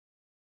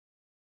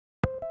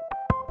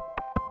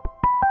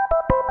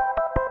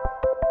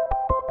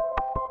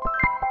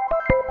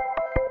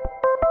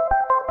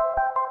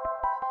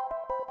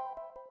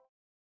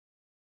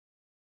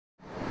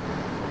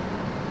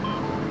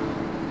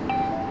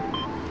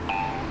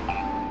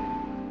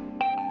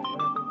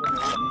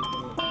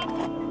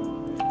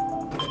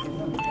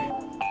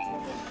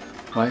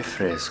Why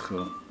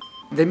fresco?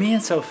 The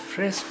meaning of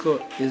fresco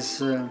is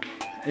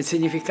il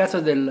significato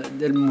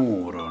del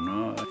muro,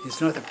 no? It's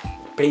not a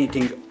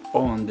painting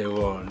on the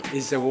wall,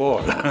 it's a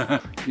wall.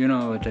 You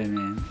know what I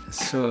mean?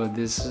 So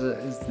this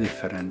is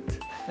different.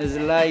 It's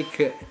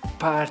like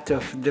part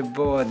of the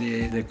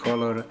body, the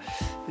color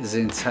is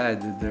inside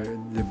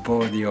the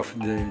body of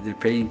the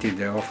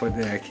painting, of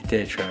the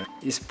architecture.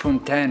 It's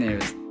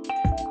spontaneous.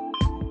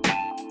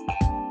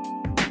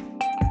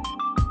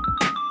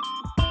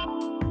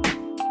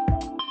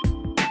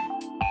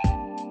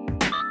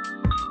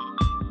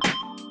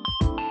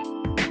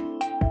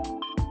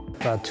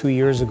 About 2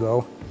 years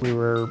ago, we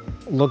were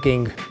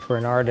looking for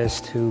an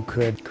artist who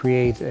could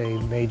create a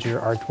major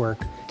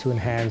artwork to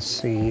enhance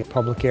the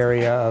public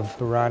area of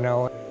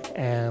Burano,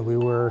 and we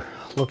were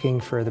looking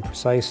for the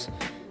precise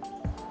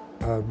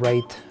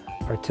right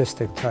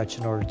artistic touch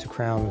in order to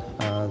crown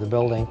the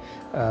building,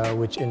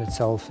 which in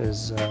itself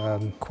is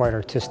quite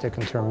artistic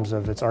in terms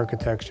of its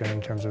architecture and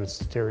in terms of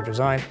its interior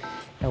design.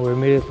 And we were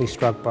immediately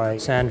struck by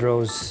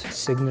Sandro's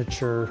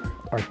signature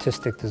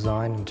artistic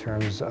design in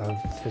terms of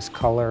his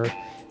color,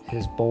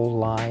 his bold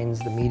lines,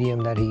 the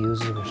medium that he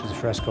uses, which is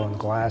fresco and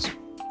glass.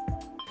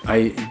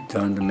 I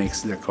don't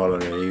mix the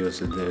color, I use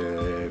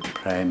the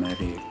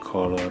primary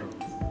color,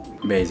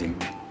 basic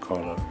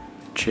color,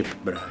 chip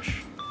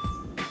brush,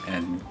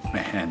 and my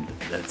hand,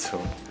 that's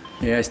all.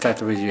 Yeah, I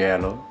start with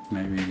yellow,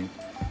 maybe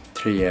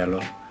 3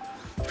 yellow,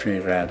 3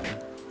 red.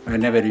 I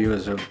never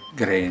use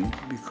green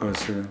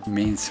because it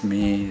means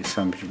me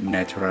something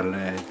natural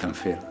I don't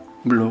feel.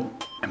 Blue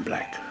and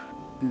black.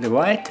 The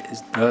white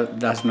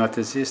does not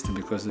exist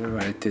because the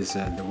white is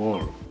the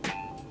wall.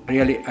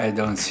 Really, I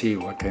don't see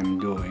what I'm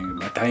doing,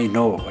 but I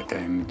know what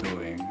I'm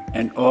doing.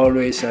 And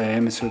always I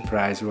am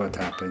surprised what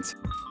happens.